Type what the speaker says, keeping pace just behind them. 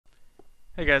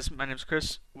Hey guys, my name's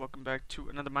Chris. Welcome back to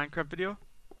another Minecraft video.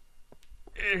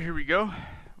 Here we go.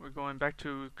 We're going back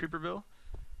to Creeperville.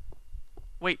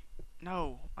 Wait,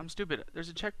 no, I'm stupid. There's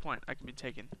a checkpoint I can be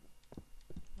taken.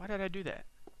 Why did I do that?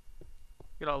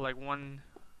 Get all like one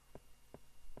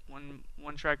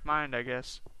track mind, I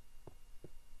guess.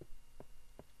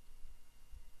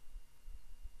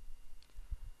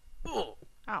 Oh,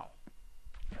 ow!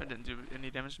 That didn't do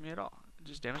any damage to me at all. It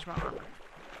just damaged my armor.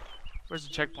 Where's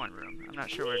the checkpoint room? I'm not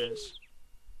sure where it is.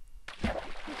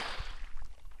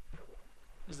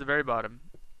 It's the very bottom.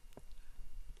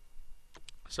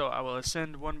 So I will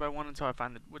ascend one by one until I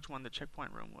find which one the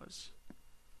checkpoint room was.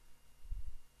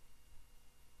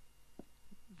 I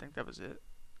think that was it.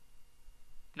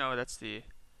 No, it's the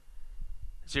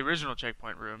original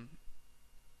checkpoint room.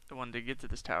 The one to get to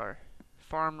this tower.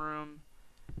 Farm room.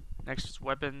 Next is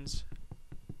weapons.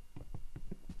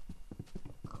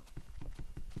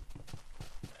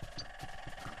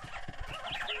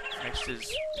 Next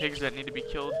is pigs that need to be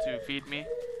killed to feed me.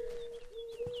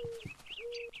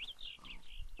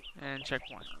 And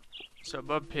checkpoint. So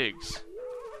above pigs.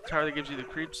 Tower that gives you the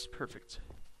creeps. Perfect.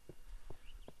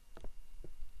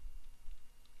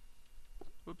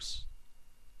 Whoops.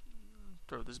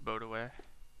 Throw this boat away.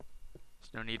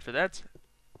 There's no need for that.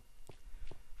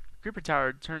 Creeper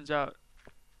tower turning out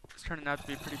to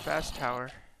be a pretty fast tower.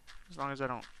 As long as I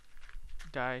don't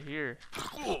die here.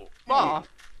 Ah!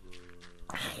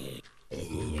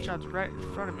 Shot's right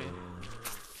in front of me.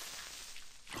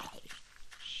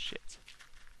 Shit.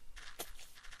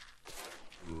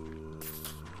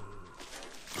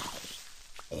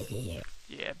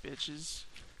 Yeah, bitches.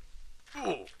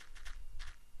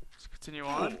 Let's continue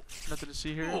on. Nothing to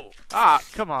see here. Ah,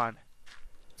 come on.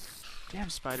 Damn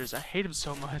spiders, I hate them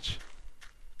so much.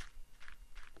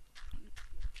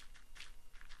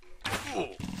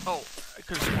 Oh, I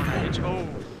could have sworn I hit you. Oh.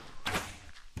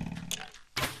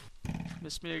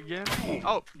 Missed me again?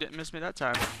 Oh, didn't miss me that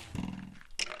time.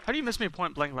 How do you miss me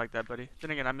point blank like that, buddy?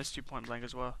 Then again, I missed you point blank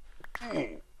as well.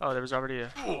 Oh, there was already a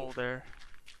hole there.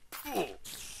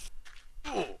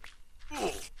 Oh,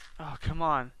 come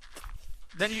on.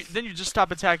 Then you just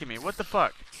stop attacking me. What the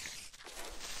fuck?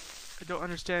 I don't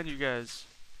understand you guys.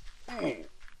 Damn,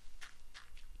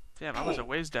 I was a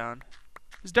ways down.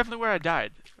 This is definitely where I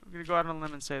died. I'm gonna go out on a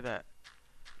limb and say that.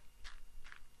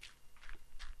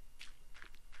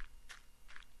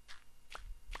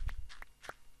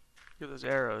 Look at those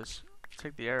arrows.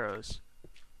 Take the arrows.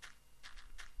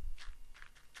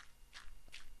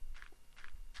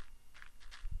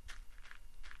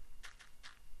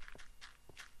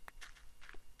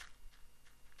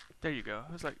 There you go.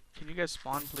 I was like, can you guys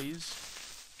spawn, please?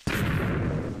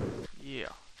 Yeah.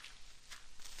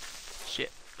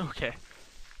 Shit. Okay.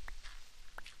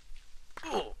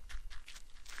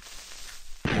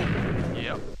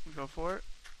 Yep. Go for it.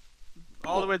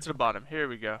 All the way to the bottom. Here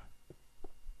we go.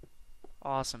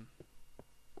 Awesome.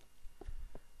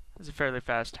 It's a fairly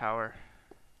fast tower.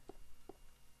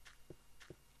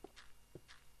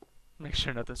 Make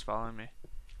sure nothing's following me.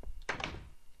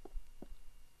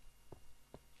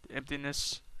 The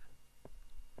emptiness.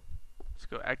 Let's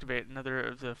go activate another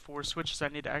of the 4 switches I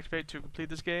need to activate to complete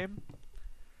this game.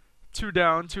 2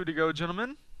 down, 2 to go,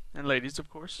 gentlemen. And ladies, of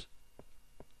course.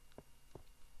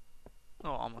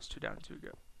 Oh, almost 2 down, 2 to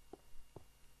go.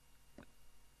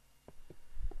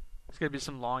 It's gonna be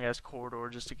some long ass corridor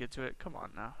just to get to it. Come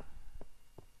on now.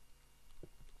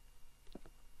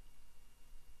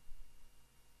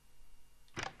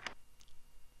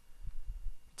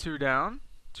 Two down,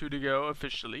 2 to go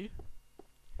officially.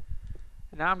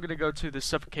 And now I'm gonna go to the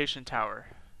suffocation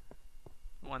tower.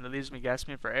 The one that leaves me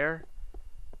gasping for air.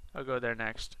 I'll go there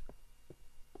next.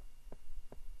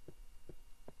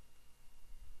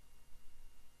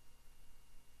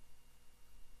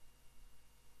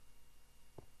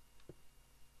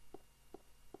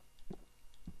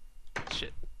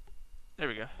 Shit. There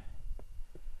we go.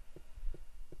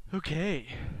 Okay.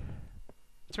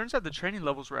 Turns out the training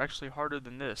levels were actually harder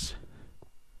than this.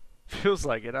 Feels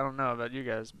like it. I don't know about you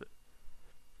guys, but...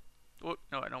 Oh,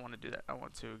 no, I don't want to do that. I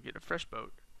want to get a fresh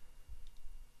boat.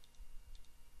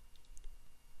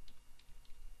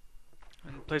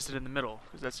 And place it in the middle,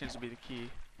 because that seems to be the key.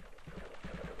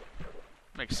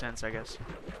 Makes sense, I guess.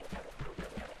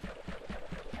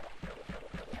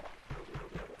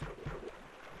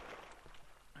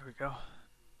 There we go.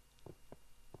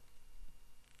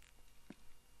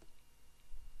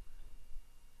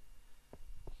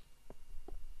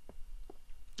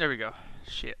 There we go.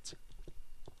 Shit.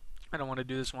 I don't want to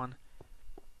do this one.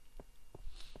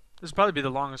 This will probably be the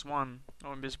longest one. I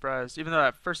wouldn't be surprised. Even though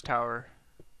that first tower,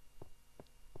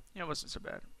 yeah, it wasn't so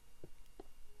bad.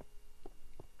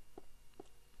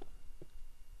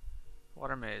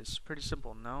 Water maze. Pretty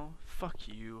simple, no? Fuck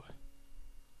you.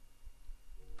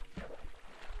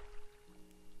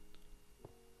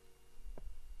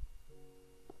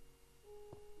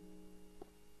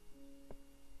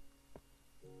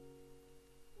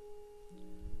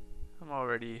 I'm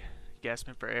already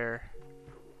gasping for air.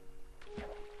 At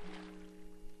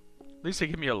least they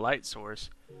give me a light source.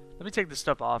 Let me take this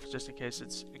stuff off just in case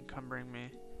it's encumbering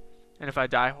me. And if I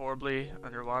die horribly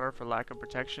underwater for lack of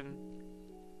protection,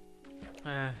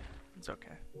 it's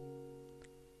okay.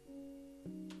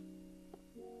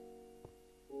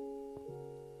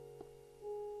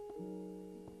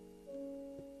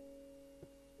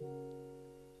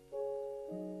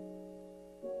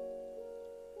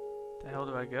 The hell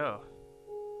do I go?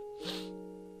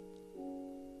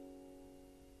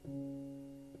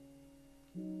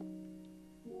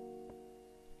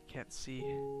 Can't see.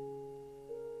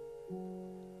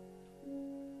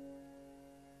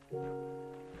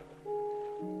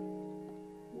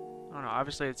 Oh no,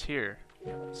 obviously it's here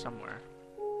somewhere.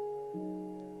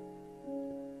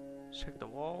 Check the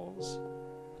walls.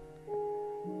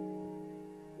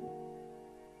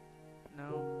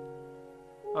 No.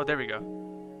 Oh, there we go.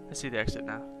 I see the exit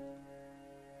now.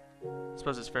 I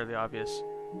suppose it's fairly obvious.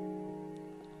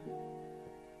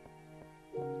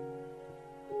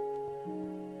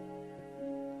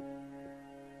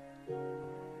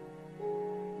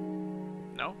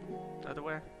 No? The other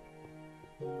way?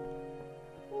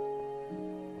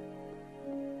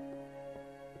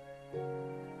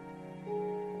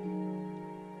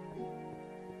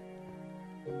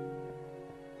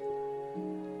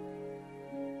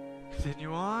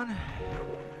 Continue on.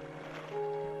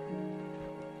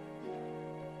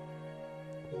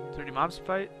 30 mobs to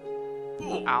fight.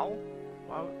 Ow.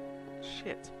 Wow.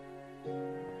 Shit.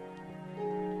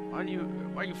 Why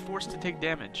are you forced to take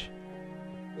damage?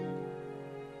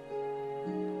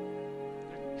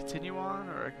 Continue on,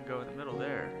 or I can go in the middle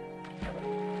there.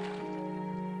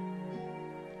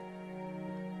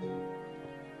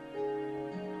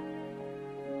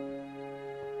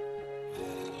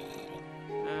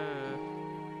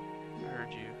 I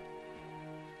heard you.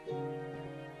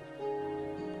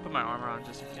 Put my armor on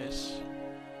just in case.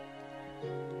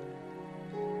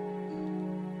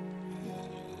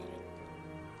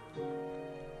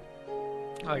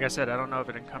 Like I said, I don't know if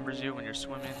it encumbers you when you're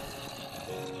swimming.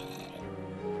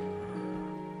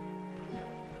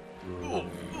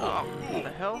 Oh, what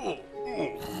the hell?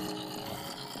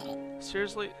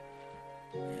 Seriously?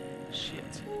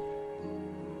 Shit.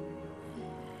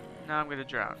 Now I'm gonna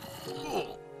drown.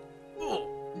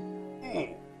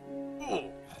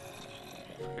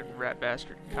 Fucking rat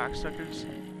bastard cocksuckers.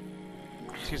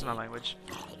 Excuse my language.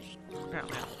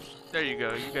 Apparently. There you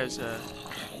go. You guys,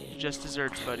 just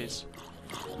desserts, buddies.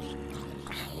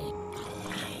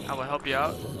 I will help you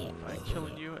out by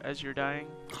killing you as you're dying.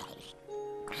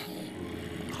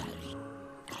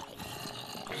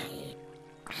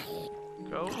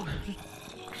 Go.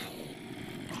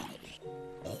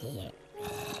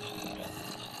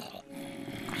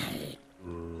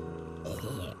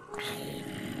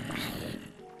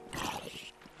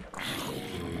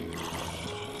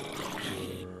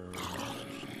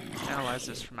 Analyze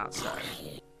this from outside.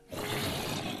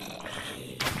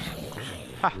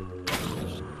 Ha!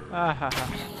 Ah ha ha.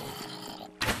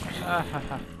 Ah ha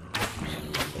ha.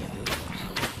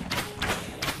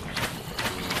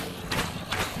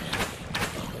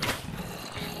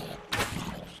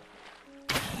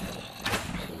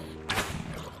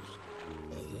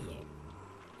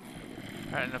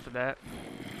 Alright, enough of that.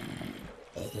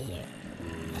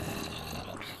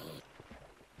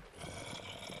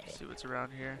 Let's see what's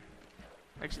around here.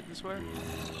 Exit this way?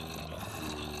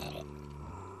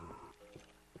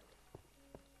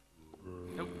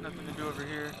 Nope, nothing to do over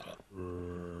here.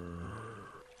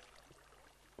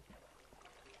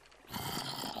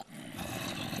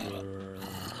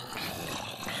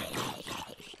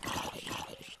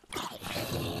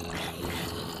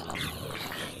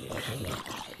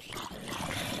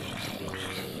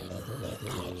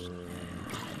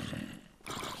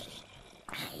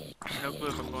 No clue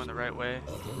if I'm going the right way.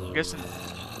 I'm guessing the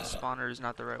spawner is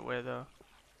not the right way though.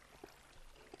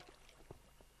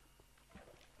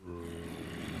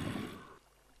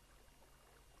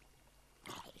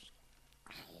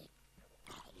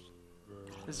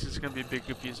 This is gonna be a big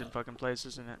confusing fucking place,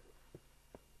 isn't it?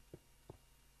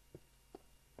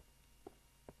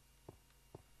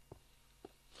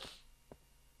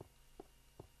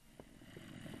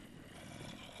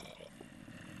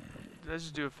 Did I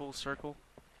just do a full circle?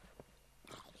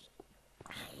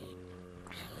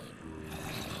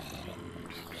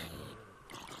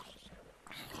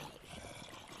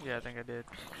 Yeah, I think I did.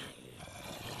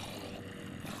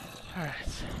 Alright.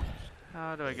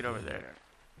 How do I get over there?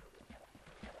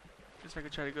 Guess I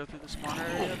could try to go through the spawner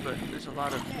area, but there's a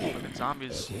lot of fucking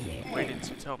zombies waiting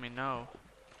to tell me no.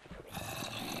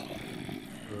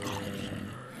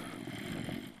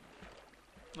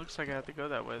 Looks like I have to go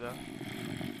that way though.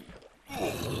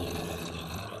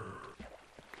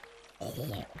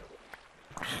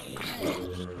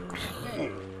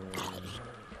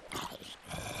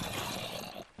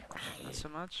 Not so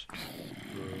much.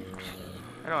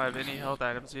 I don't have any health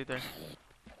items either.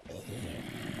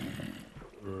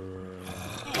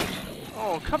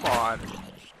 Oh, come on!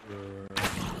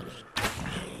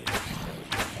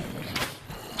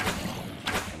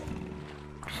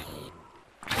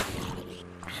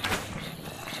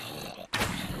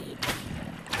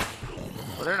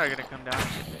 Well, they're not gonna come down.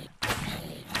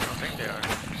 I don't think they are.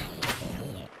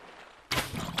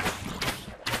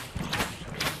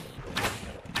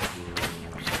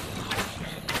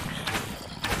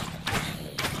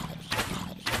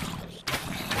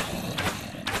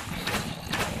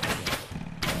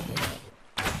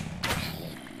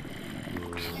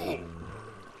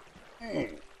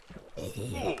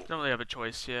 Don't really have a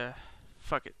choice, yeah.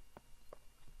 Fuck it.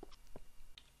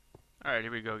 Alright,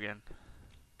 here we go again.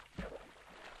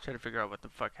 Try to figure out what the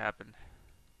fuck happened.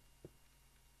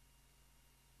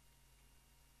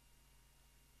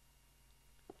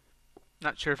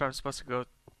 Not sure if I'm supposed to go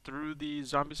through the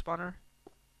zombie spawner.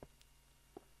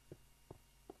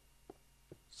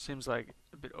 Seems like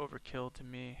a bit overkill to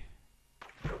me.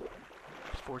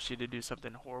 Force you to do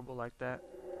something horrible like that.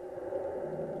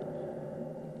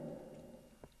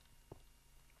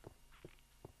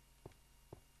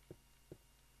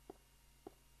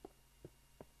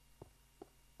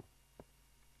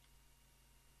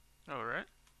 Alright.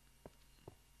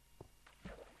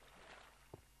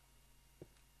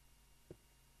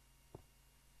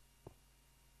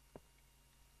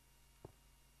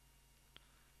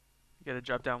 You gotta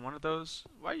drop down one of those.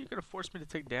 Why are you gonna force me to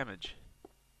take damage?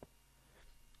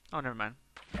 Oh, never mind.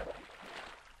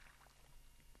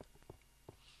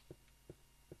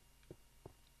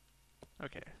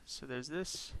 Okay, so there's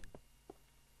this.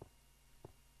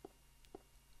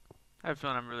 I have a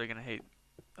feeling I'm really gonna hate.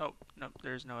 Oh, nope,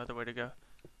 there's no other way to go.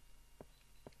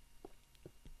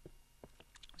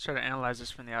 Let's try to analyze this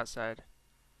from the outside.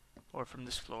 Or from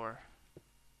this floor.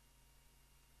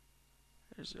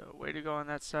 There's a way to go on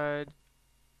that side.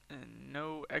 And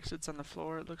no exits on the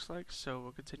floor, it looks like, so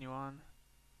we'll continue on.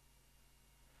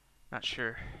 Not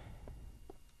sure.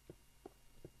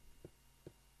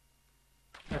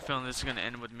 I have a feeling this is gonna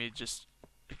end with me just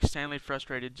extremely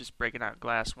frustrated, just breaking out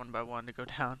glass one by one to go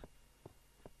down.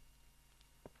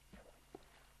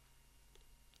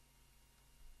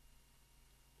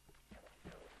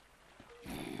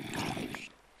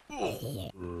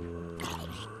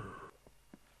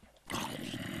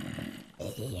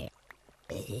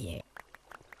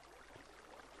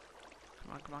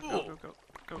 Come on, go, go,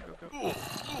 go, go, go,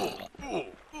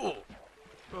 go.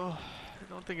 Oh, I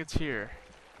don't think it's here.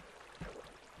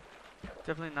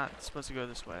 Definitely not supposed to go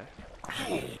this way.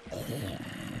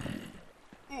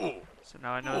 So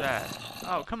now I know that.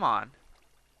 Oh, come on.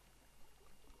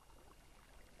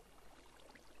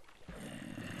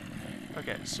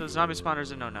 Okay, so zombie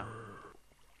spawners are no-no.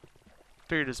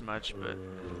 Figured as much, but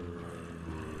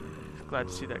glad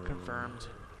to see that confirmed.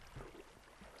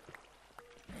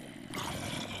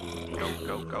 Go,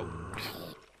 go, go.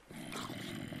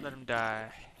 Let him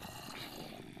die.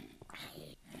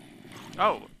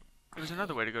 Oh, there's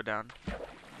another way to go down.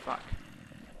 Fuck.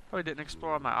 Probably didn't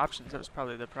explore all my options. That was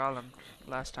probably the problem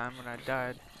last time when I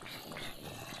died.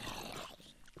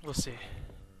 We'll see.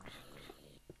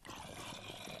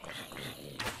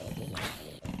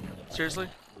 Seriously?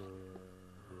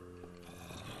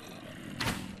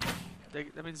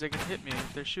 That means they can hit me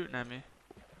if they're shooting at me.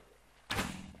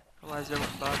 Otherwise they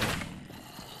wouldn't bother.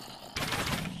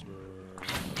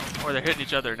 Or they're hitting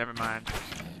each other, never mind.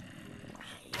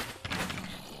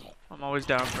 I'm always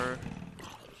down for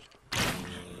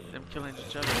them killing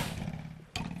each other.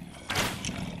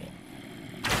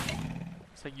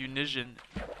 It's like unison,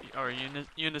 or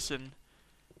unison.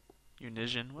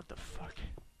 Unison? What the fuck?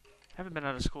 I haven't been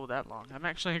out of school that long. I'm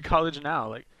actually in college now,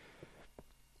 like,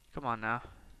 come on now.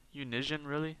 Unison,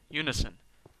 really? Unison.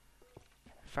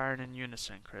 Firing in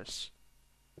unison, Chris.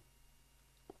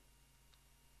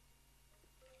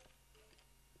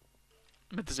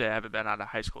 I meant to say I haven't been out of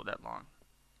high school that long.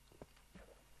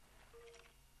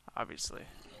 Obviously.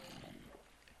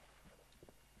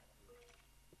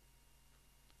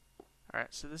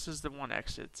 Alright, so this is the one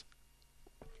exit.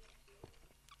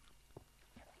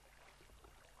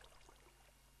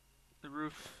 The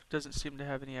roof doesn't seem to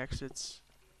have any exits.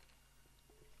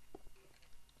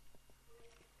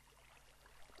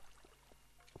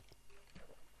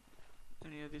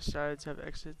 these sides have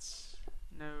exits?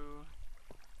 No.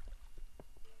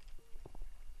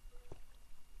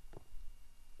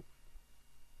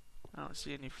 I don't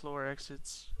see any floor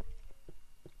exits.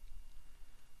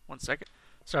 1 second.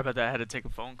 Sorry about that. I had to take a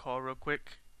phone call real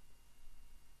quick.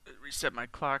 Reset my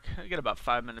clock. I got about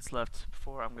 5 minutes left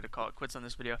before I'm going to call it quits on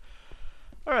this video.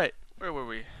 Alright, where were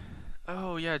we?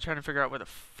 Oh yeah, trying to figure out where the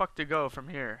fuck to go from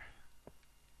here.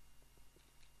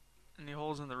 Any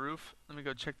holes in the roof? Let me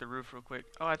go check the roof real quick.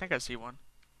 Oh, I think I see one.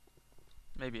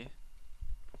 Maybe.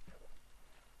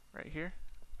 Right here?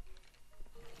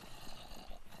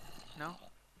 No?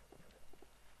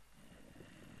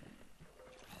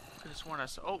 Could've sworn I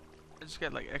saw. Oh! I just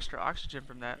got like extra oxygen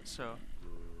from that, so.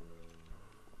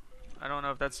 I don't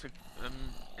know if that's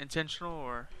intentional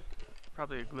or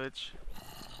probably a glitch.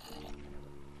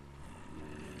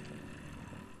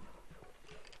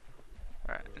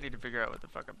 Alright, I need to figure out what the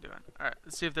fuck I'm doing. Alright,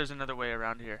 let's see if there's another way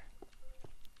around here.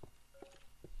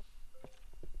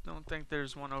 Don't think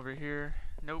there's one over here.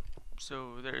 Nope.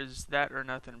 So there is that or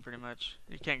nothing pretty much.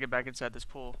 You can't get back inside this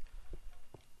pool.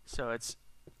 So it's,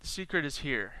 the secret is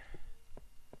here.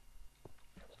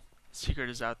 The secret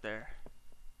is out there.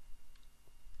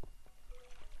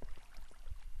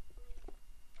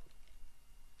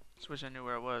 Just wish I knew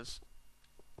where it was.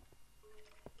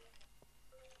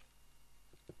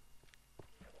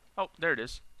 Oh, there it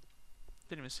is.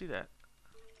 Didn't even see that.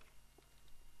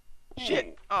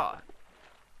 Shit! Ah. Oh.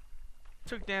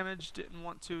 Took damage, didn't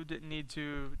want to, didn't need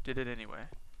to, did it anyway.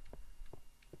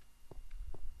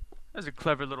 That's a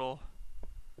clever little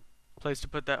place to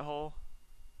put that hole.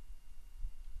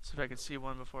 See if I can see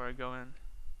one before I go in.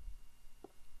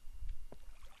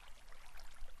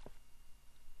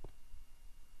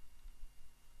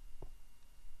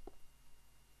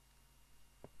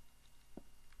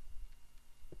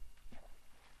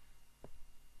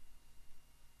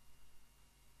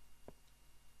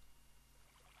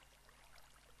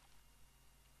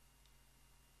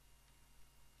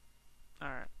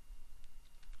 Alright.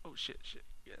 Oh shit, shit.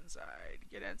 Get inside.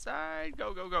 Get inside.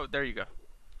 Go, go, go. There you go.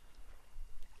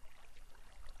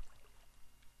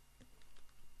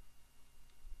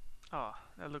 Oh,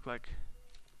 that looked like.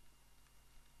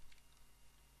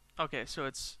 Okay, so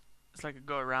it's like a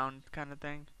go around kind of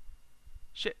thing.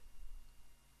 Shit.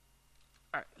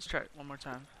 Alright, let's try it one more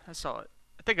time. I saw it.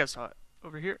 I think I saw it.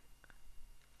 Over here.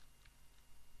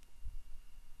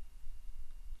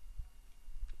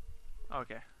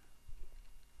 Okay.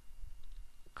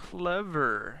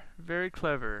 Clever. Very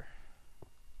clever.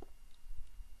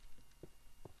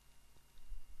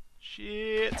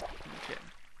 Shit. Okay.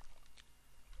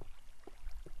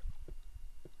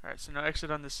 Alright, so no exit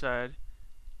on this side.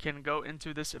 Can go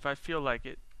into this if I feel like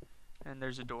it. And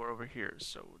there's a door over here,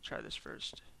 so we'll try this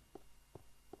first.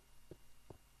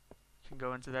 Can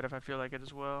go into that if I feel like it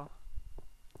as well.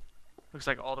 Looks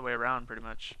like all the way around pretty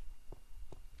much.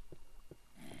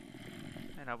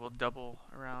 And I will double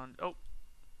around. Oh!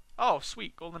 Oh,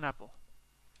 sweet, golden apple.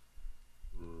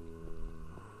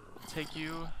 Take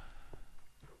you.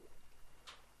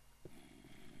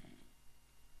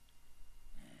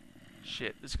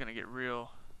 Shit, this is gonna get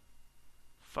real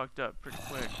fucked up pretty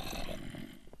quick.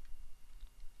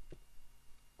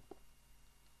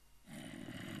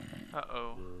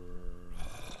 Uh-oh.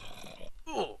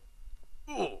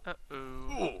 Uh-oh.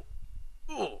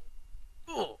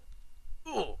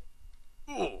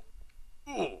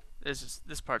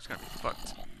 This part's gonna be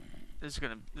fucked. This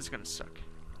is gonna suck.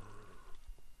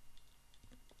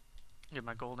 Get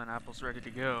my golden apples ready to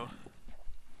go.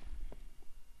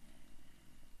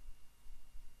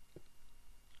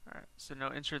 Alright, so no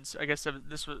entrance. I guess I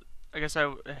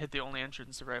hit the only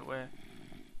entrance the right way.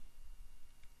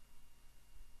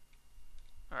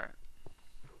 Alright.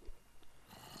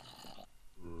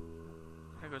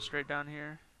 I go straight down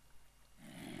here.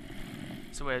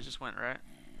 That's the way I just went, right?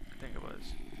 I think it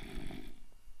was.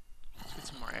 Let's get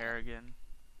some more air again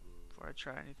before I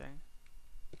try anything.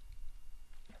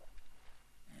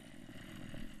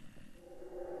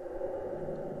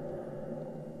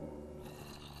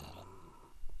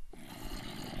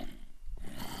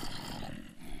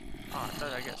 Oh, I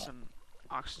thought I got some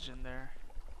oxygen there.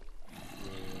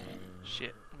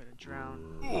 Shit, I'm gonna drown.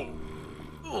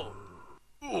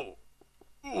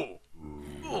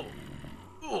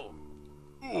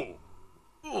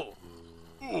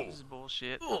 This is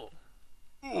bullshit.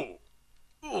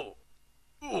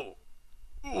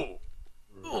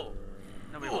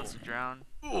 Nobody wants to drown.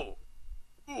 Come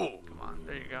on,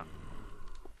 there you go.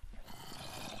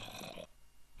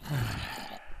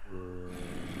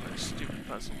 What a stupid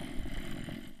puzzle.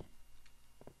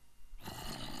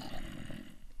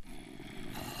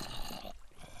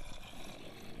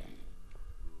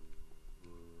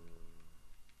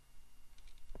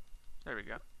 There we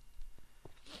go.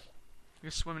 I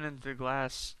guess swimming into the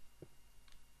glass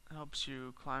helps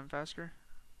you climb faster.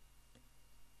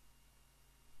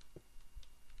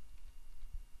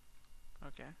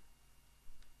 Okay.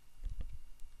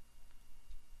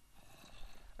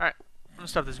 Alright, I'm gonna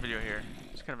stop this video here.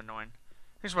 It's kind of annoying.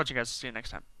 Thanks for watching, guys. See you next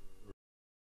time.